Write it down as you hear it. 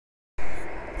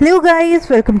Hello guys,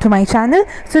 welcome to my channel.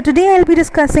 So today I'll be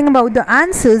discussing about the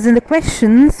answers in the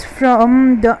questions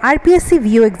from the RPSC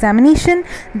VO examination,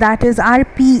 that is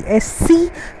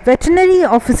RPSC Veterinary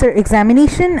Officer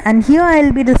examination, and here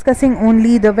I'll be discussing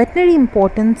only the veterinary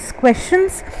importance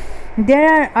questions. There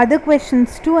are other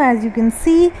questions too, as you can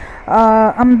see,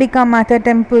 Ambika Mata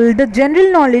Temple, the general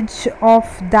knowledge of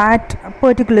that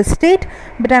particular state,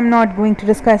 but I'm not going to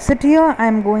discuss it here.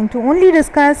 I'm going to only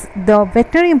discuss the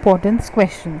veterinary importance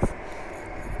questions.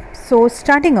 So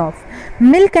starting off,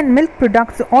 Milk and Milk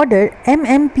Products Order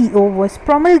MMPO was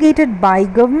promulgated by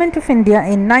Government of India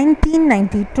in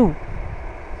 1992.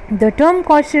 The term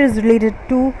kosher is related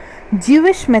to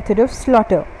Jewish method of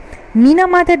slaughter.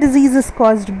 Minamata disease is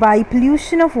caused by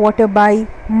pollution of water by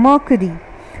mercury.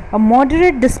 A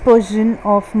moderate dispersion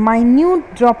of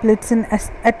minute droplets in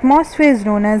atmosphere is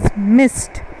known as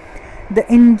mist. The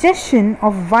ingestion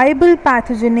of viable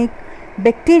pathogenic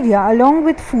bacteria along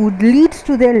with food leads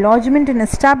to their lodgement in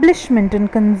establishment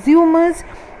and consumer's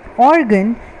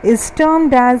organ is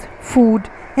termed as food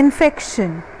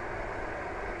infection.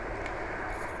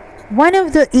 One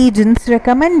of the agents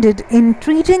recommended in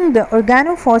treating the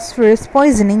organophosphorus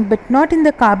poisoning but not in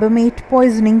the carbamate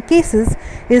poisoning cases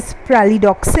is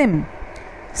pralidoxim.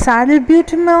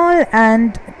 Salbutamol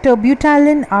and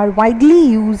terbutaline are widely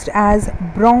used as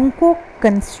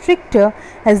bronchoconstrictor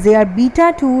as they are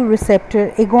beta-2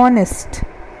 receptor agonist.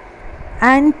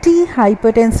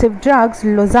 Antihypertensive drugs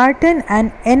losartan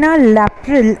and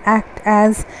enalapril act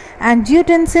as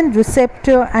angiotensin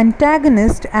receptor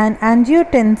antagonist and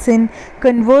angiotensin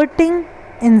converting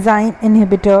enzyme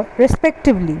inhibitor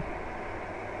respectively.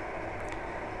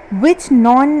 Which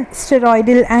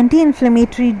non-steroidal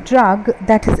anti-inflammatory drug,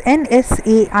 that is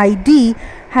NSAID,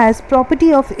 has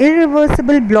property of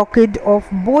irreversible blockade of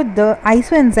both the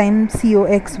isoenzyme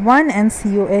COX1 and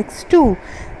COX2?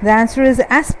 The answer is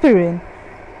aspirin.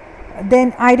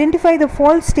 Then identify the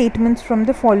false statements from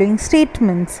the following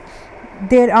statements.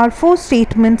 There are 4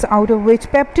 statements, out of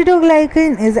which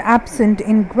peptidoglycan is absent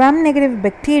in gram-negative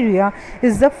bacteria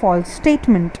is the false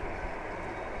statement.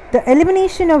 The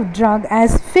elimination of drug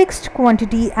as fixed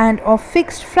quantity and of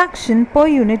fixed fraction per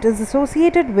unit is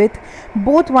associated with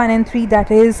both 1 and 3,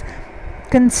 that is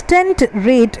constant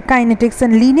rate kinetics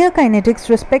and linear kinetics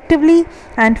respectively,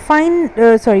 and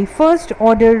first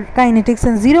order kinetics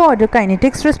and zero order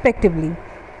kinetics respectively.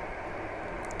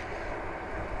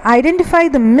 Identify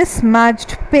the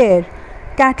mismatched pair.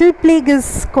 Cattle plague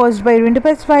is caused by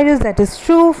rinderpest virus, that is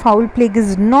true. Fowl plague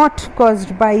is not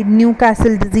caused by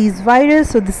Newcastle disease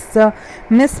virus, so this is a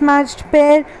mismatched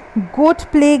pair.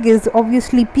 Goat plague is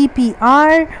obviously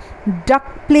PPR. Duck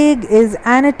plague is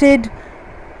annatid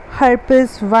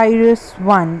herpes virus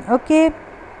 1. Okay,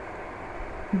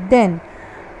 then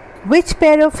which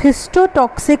pair of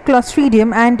histotoxic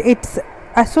Clostridium and its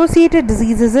associated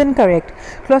disease is incorrect?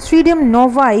 Clostridium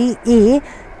novae A,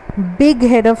 big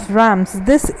head of rams,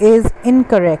 this is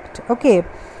incorrect. Okay,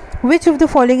 which of the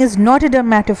following is not a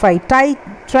dermatophyte?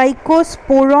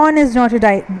 Trichosporon is not a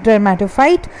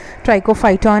dermatophyte,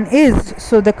 trichophyton is,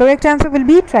 so the correct answer will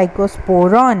be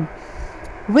trichosporon.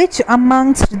 Which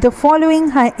amongst the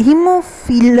following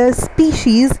Haemophilus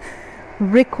species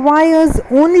requires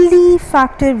only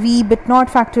factor V but not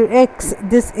factor X?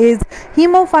 This is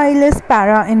Haemophilus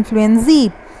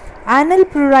parainfluenzae. Anal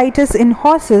pruritus in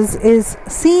horses is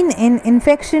seen in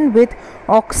infection with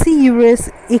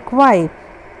Oxyuris equi.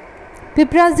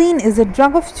 Piperazine is a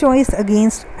drug of choice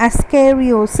against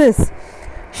ascariosis.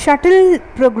 Shuttle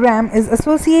program is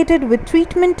associated with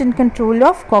treatment and control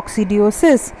of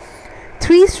coccidiosis.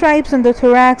 3 stripes on the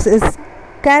thorax is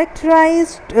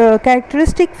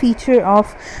characteristic feature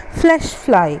of flesh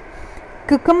fly.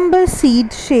 Cucumber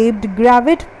seed shaped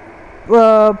gravid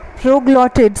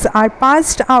proglottids are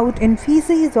passed out in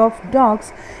feces of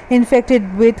dogs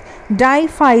infected with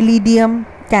Diphylidium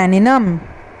caninum.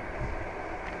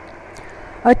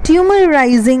 A tumor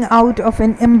rising out of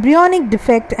an embryonic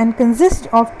defect and consists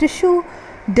of tissue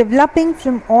developing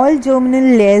from all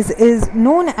germinal layers is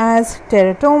known as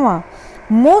teratoma.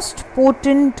 Most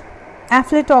potent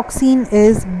aflatoxin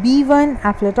is B1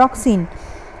 aflatoxin.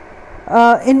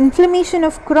 Inflammation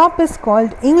of crop is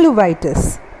called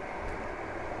inguinalitis.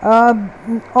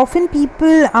 Often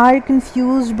people are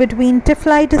confused between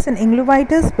typhlitis and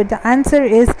inguinalitis, but the answer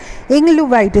is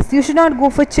inguinalitis. You should not go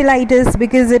for chilitis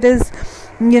because it is,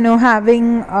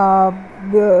 having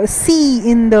C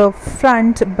in the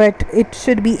front, but it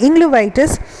should be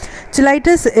inguinalitis.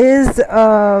 Chilitis is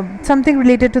something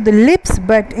related to the lips,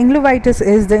 but inguinalitis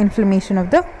is the inflammation of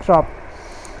the crop.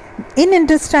 In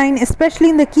intestine, especially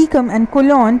in the cecum and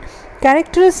colon,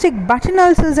 Characteristic button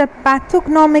ulcers are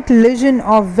pathognomic lesion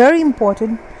of very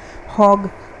important hog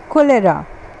cholera.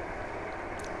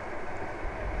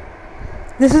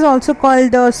 This is also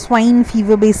called the swine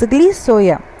fever basically. So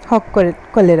yeah, hog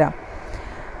cholera.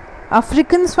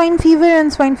 African swine fever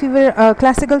and swine fever,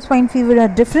 classical swine fever are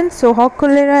different. So hog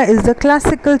cholera is the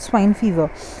classical swine fever.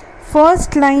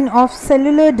 First line of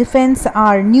cellular defense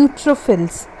are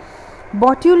neutrophils.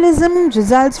 Botulism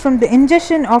results from the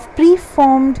ingestion of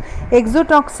preformed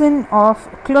exotoxin of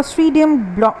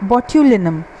Clostridium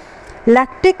botulinum.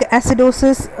 Lactic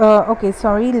acidosis,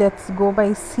 let's go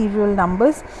by serial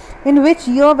numbers, in which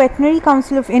year Veterinary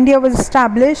Council of India was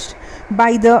established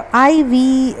by the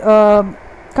IV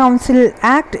Council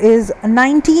Act is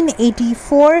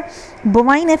 1984.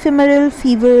 Bovine ephemeral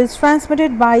fever is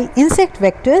transmitted by insect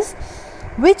vectors.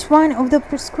 Which one of the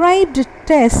prescribed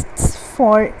tests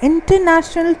for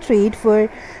international trade for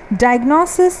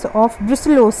diagnosis of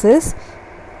brucellosis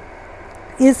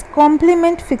is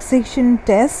complement fixation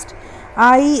test?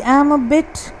 I am a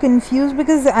bit confused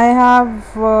because I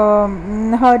have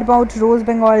heard about Rose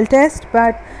Bengal test,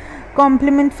 but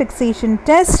complement fixation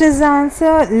test is the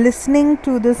answer. Listening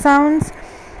to the sounds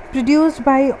produced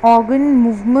by organ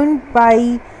movement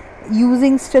by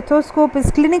using stethoscope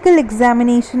is clinical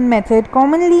examination method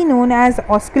commonly known as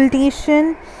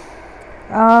auscultation.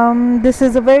 This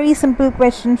is a very simple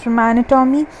question from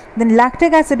anatomy. Then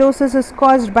lactic acidosis is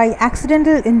caused by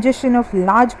accidental ingestion of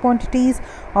large quantities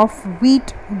of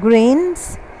wheat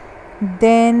grains.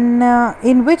 Then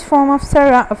in which form of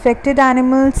SARA affected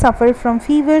animals suffer from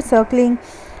fever, circling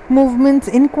movements,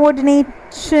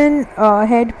 incoordination,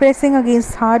 head pressing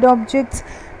against hard objects,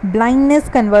 blindness,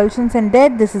 convulsions and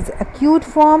death? This is acute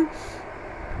form.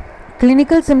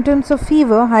 Clinical symptoms of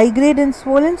fever: high grade and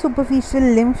swollen superficial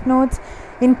lymph nodes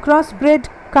in crossbred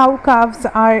cow calves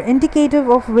are indicative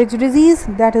of which disease?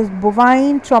 That is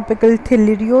bovine tropical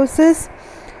theileriosis.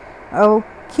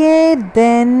 Okay,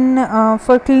 then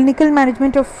for clinical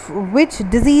management of which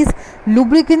disease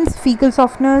lubricants, fecal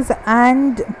softeners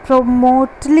and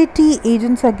promotility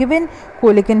agents are given?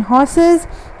 Colic in horses.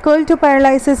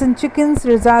 Coeltoparalysis in chickens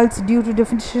results due to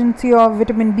deficiency of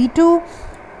vitamin B2.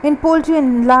 In poultry,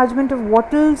 enlargement of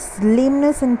wattles,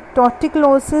 lameness and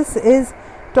torticollis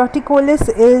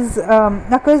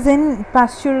occurs in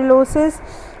pasteurellosis.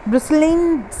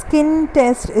 Brucellosis skin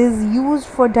test is used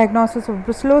for diagnosis of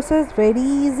brucellosis. Very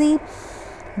easy.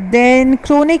 Then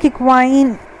chronic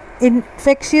equine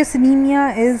infectious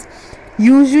anemia is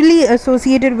usually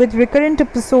associated with recurrent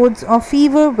episodes of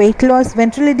fever, weight loss,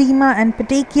 ventral edema and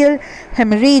petechial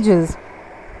hemorrhages.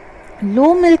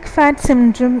 Low milk fat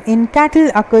syndrome in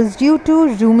cattle occurs due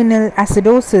to ruminal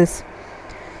acidosis.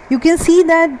 You can see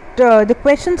that the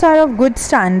questions are of good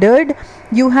standard.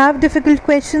 You have difficult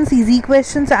questions, easy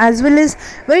questions, as well as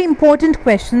very important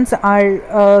questions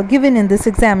are given in this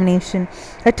examination.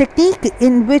 A technique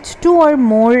in which two or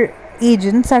more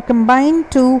agents are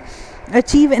combined to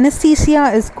achieve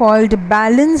anesthesia is called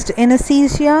balanced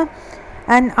anesthesia.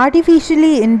 An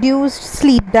artificially induced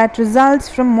sleep that results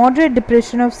from moderate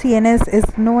depression of CNS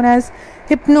is known as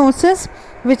hypnosis,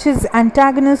 which is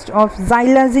antagonist of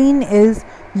xylazine is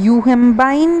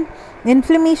euhembine.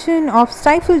 Inflammation of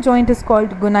stifle joint is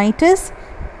called gonitis.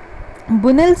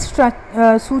 Bunnell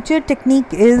suture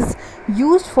technique is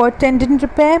used for tendon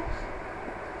repair.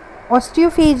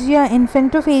 Osteophagia,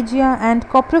 infantophagia and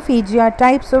coprophagia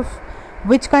types of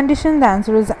which condition? The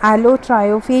answer is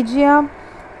allotriophagia.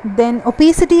 Then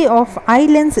opacity of eye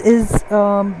lens is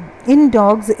in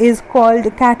dogs is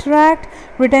called cataract.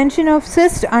 Retention of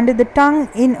cyst under the tongue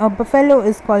in a buffalo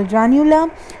is called granula.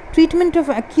 Treatment of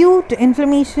acute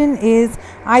inflammation is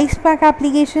ice pack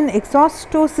application.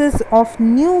 Exostosis of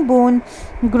new bone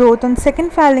growth on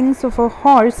second phalanx of a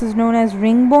horse is known as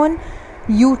ring bone.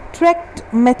 Utrecht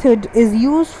method is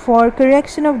used for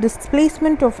correction of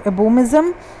displacement of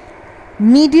abomasum.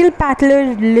 Medial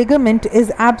patellar ligament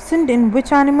is absent in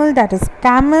which animal? That is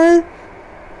camel.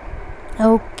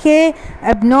 Okay,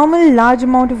 abnormal large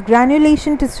amount of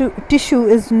granulation tissue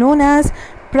is known as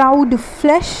proud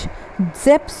flesh.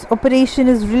 Zepp's operation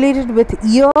is related with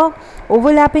ear.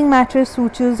 Overlapping mattress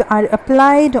sutures are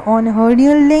applied on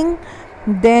hernial ling.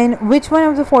 Then which one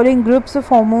of the following groups of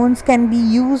hormones can be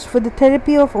used for the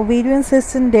therapy of ovarian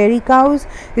cysts in dairy cows?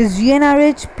 Is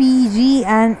GnRH, PG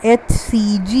and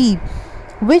HCG.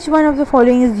 Which one of the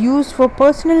following is used for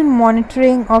personal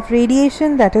monitoring of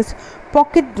radiation? That is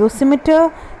pocket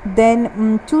dosimeter.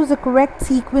 Then choose the correct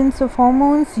sequence of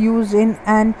hormones used in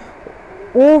an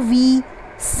OV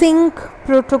sync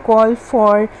protocol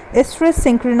for estrus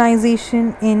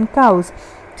synchronization in cows.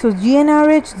 So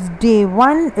GnRH is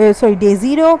day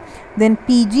 0, then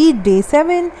PG day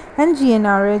 7, and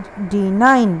GnRH day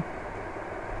 9.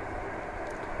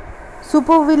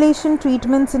 Superovulation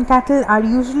treatments in cattle are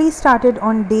usually started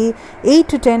on day 8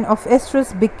 to 10 of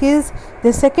estrus because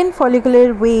the second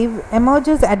follicular wave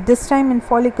emerges at this time and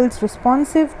follicles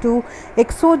responsive to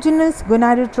exogenous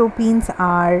gonadotropins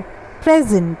are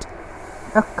present.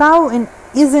 A cow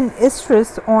is in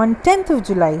estrus on 10th of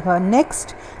July. Her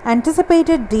next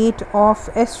anticipated date of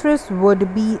estrus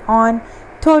would be on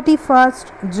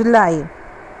 31st July.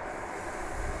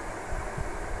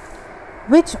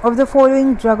 Which of the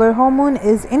following drug or hormone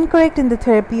is incorrect in the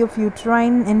therapy of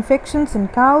uterine infections in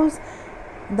cows?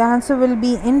 The answer will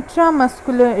be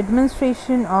intramuscular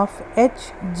administration of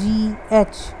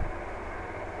HGH.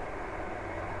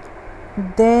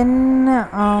 Then,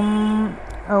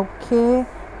 okay.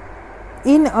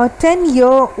 In a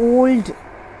 10-year-old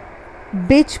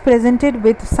bitch presented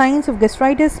with signs of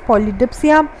gastritis,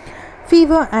 polydipsia,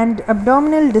 fever and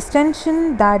abdominal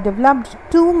distension that developed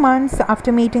 2 months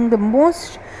after mating, the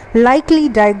most likely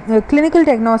clinical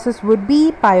diagnosis would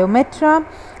be pyometra,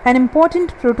 an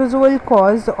important protozoal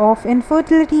cause of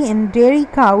infertility in dairy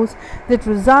cows that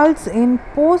results in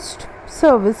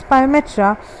post-service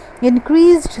pyometra,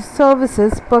 increased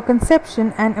services per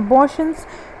conception, and abortions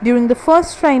during the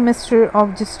first trimester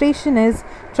of gestation is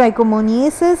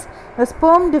trichomoniasis, a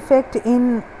sperm defect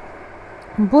in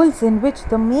bulls in which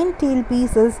the main tail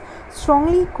piece is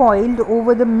strongly coiled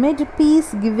over the mid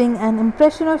piece, giving an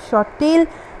impression of short tail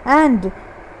and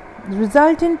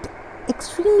resultant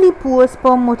extremely poor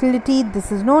sperm motility.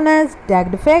 This is known as dag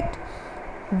defect.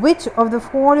 Which of the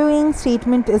following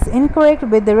statement is incorrect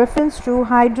with the reference to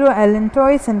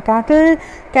hydroallantois in cattle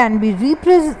can be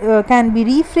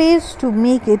rephrased to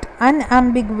make it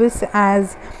unambiguous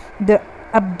as the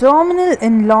abdominal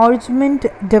enlargement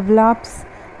develops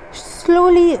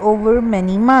slowly over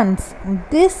many months?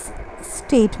 This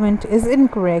statement is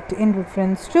incorrect in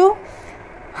reference to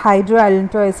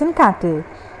hydroallantois in cattle.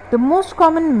 The most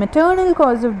common maternal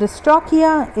cause of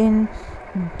dystachia in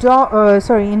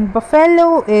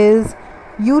buffalo is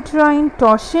uterine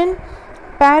torsion.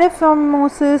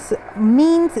 Paraphimosis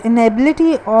means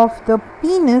inability of the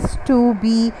penis to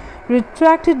be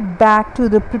retracted back to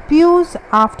the prepuce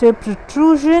after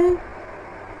protrusion.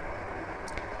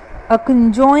 A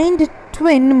conjoined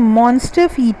twin monster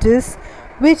fetus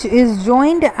which is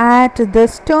joined at the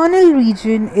sternal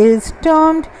region is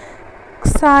termed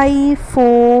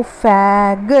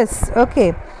xiphophagous.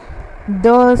 Okay.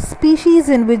 The species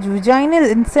in which vaginal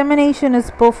insemination is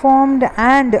performed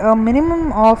and a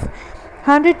minimum of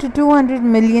 100 to 200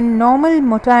 million normal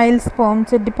motile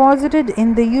sperms are deposited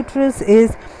in the uterus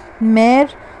is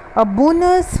mare. A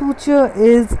Bonner suture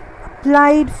is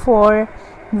applied for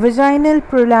vaginal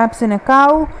prolapse in a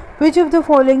cow. Which of the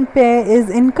following pair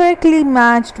is incorrectly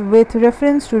matched with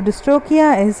reference to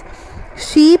dystachia is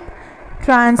sheep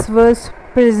transverse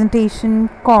presentation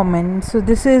common. So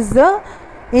this is the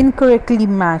incorrectly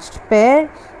matched pair.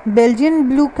 Belgian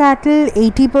blue cattle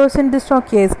 80%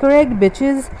 dystachia is correct.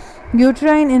 Bitches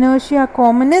uterine inertia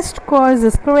commonest cause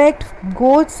is correct.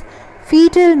 Goats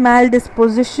fetal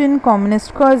maldisposition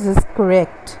commonest cause is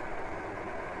correct.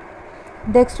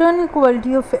 The external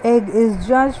quality of egg is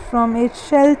judged from its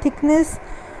shell thickness.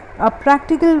 A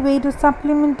practical way to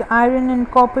supplement iron and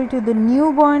copper to the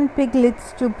newborn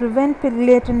piglets to prevent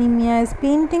piglet anemia is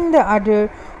painting the udder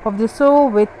of the sow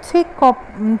with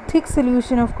thick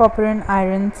solution of copper and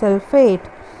iron sulfate.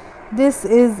 This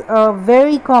is a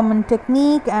very common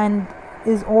technique and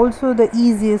is also the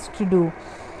easiest to do.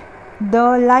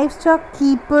 The livestock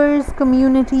keepers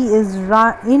community is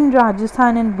in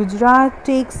Rajasthan and Gujarat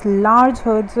takes large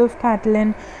herds of cattle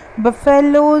and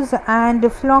buffaloes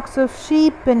and flocks of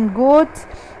sheep and goats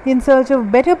in search of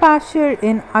better pasture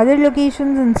in other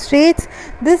locations and states.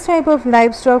 This type of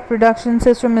livestock production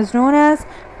system is known as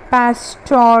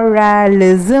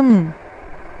pastoralism.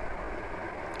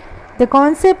 The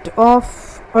concept of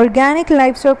organic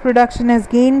livestock production has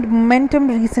gained momentum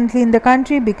recently in the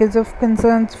country because of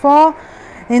concerns for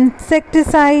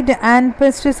insecticide and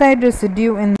pesticide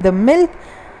residue in the milk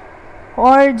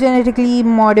or genetically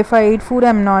modified food.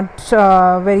 I'm not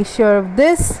very sure of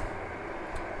this.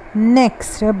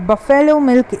 Next, buffalo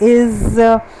milk is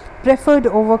preferred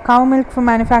over cow milk for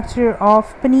manufacture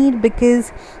of paneer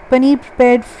because paneer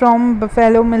prepared from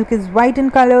buffalo milk is white in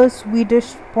color, sweetish,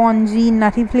 spongy,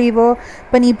 nutty flavor.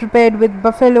 Paneer prepared with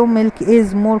buffalo milk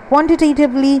is more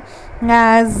quantitatively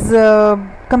as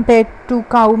compared to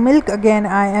cow milk. Again,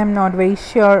 I am not very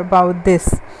sure about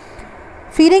this.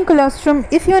 Feeding colostrum.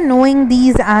 If you're knowing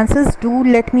these answers, do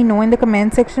let me know in the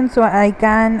comment section so I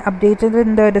can update it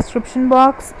in the description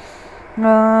box.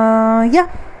 Yeah,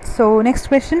 so next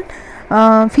question.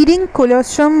 Feeding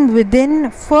colostrum within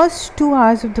first 2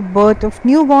 hours of the birth of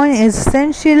newborn is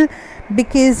essential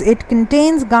because it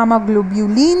contains gamma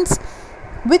globulins,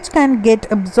 which can get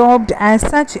absorbed as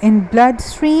such in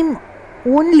bloodstream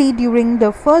only during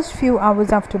the first few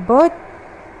hours after birth.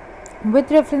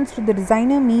 With reference to the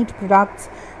designer meat products,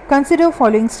 consider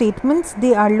following statements.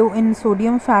 They are low in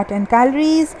sodium, fat and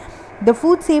calories. The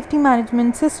Food Safety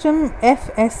Management System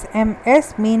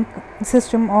FSMS, main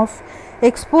system of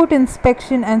export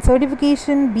inspection and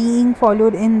certification being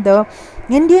followed in the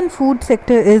Indian food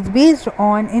sector, is based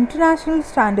on international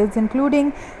standards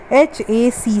including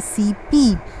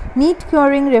HACCP. Meat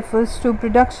curing refers to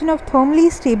production of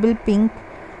thermally stable pink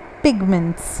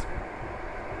pigments.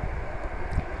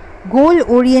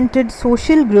 Goal-oriented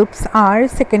social groups are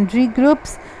secondary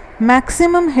groups.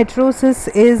 Maximum heterosis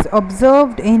is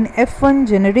observed in F1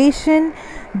 generation.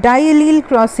 Diallele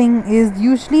crossing is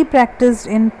usually practiced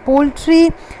in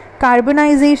poultry.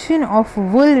 Carbonization of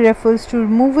wool refers to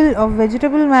removal of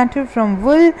vegetable matter from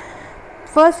wool.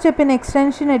 First step in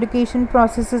extension education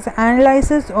process is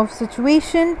analysis of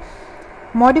situation.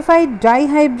 Modified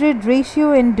dihybrid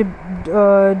ratio in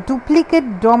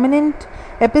duplicate dominant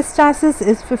epistasis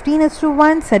is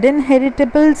 15:1. Sudden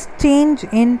heritable change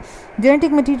in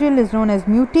genetic material is known as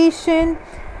mutation.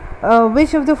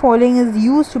 Which of the following is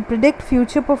used to predict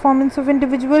future performance of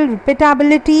individual?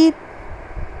 Repeatability.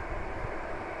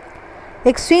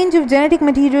 Exchange of genetic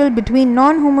material between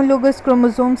non-homologous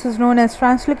chromosomes is known as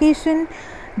translocation.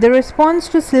 The response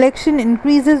to selection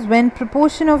increases when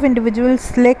proportion of individuals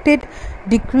selected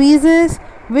decreases.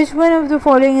 Which one of the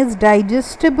following is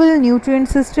digestible nutrient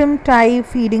system? Thai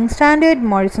feeding standard,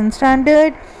 Morrison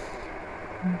standard.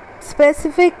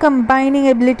 Specific combining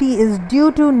ability is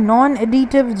due to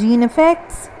non-additive gene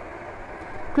effects.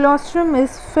 Colostrum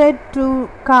is fed to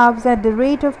calves at the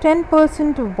rate of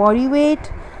 10% of body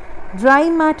weight. Dry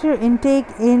matter intake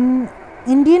in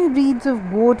Indian breeds of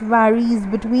goat varies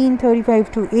between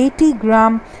 35 to 80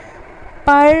 gram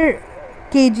per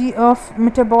kg of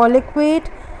metabolic weight.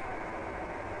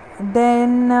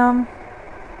 Then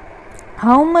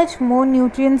how much more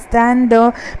nutrients than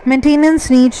the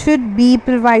maintenance need should be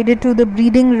provided to the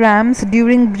breeding rams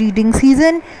during breeding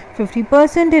season?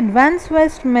 50%. Advanced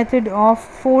West method of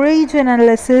forage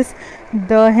analysis.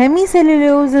 The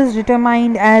hemicellulose is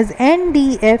determined as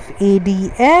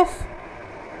NDF-ADF.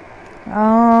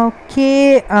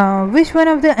 Okay, which one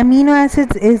of the amino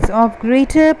acids is of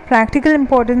greater practical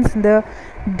importance in the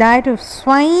diet of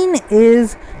swine?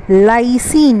 Is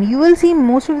lysine. You will see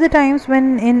most of the times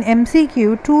when in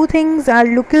MCQ two things are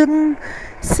looking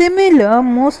similar,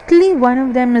 mostly one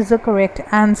of them is the correct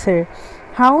answer.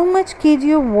 How much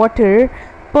kg of water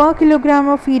per kilogram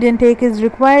of feed intake is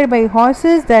required by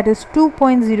horses? That is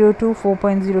 2.0 to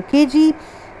 4.0 kg.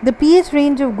 The pH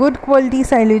range of good quality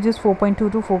silage is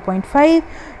 4.2 to 4.5.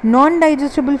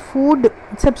 Non-digestible food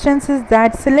substances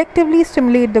that selectively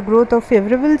stimulate the growth of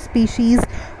favorable species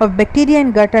of bacteria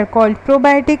in gut are called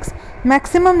probiotics.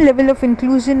 Maximum level of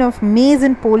inclusion of maize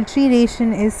in poultry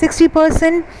ration is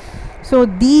 60%. So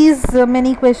these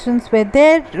many questions were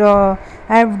there.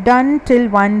 I have done till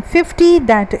 150.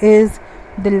 That is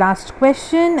the last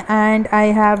question, and I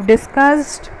have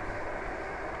discussed.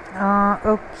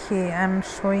 Okay, I'm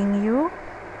showing you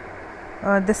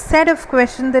the set of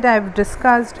questions that I've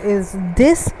discussed is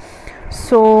this.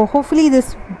 So hopefully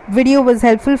this video was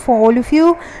helpful for all of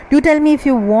you. Do tell me if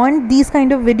you want these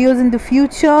kind of videos in the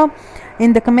future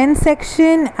in the comment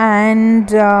section, and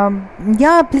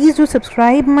yeah, please do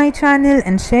subscribe my channel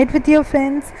and share it with your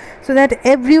friends so that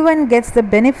everyone gets the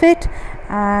benefit,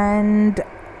 and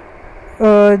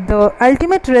the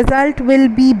ultimate result will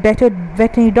be better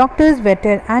veterinary doctors,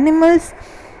 better animals,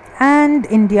 and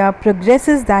India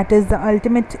progresses. That is the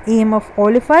ultimate aim of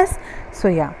all of us. So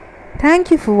yeah,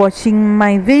 thank you for watching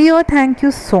my video. Thank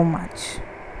you so much.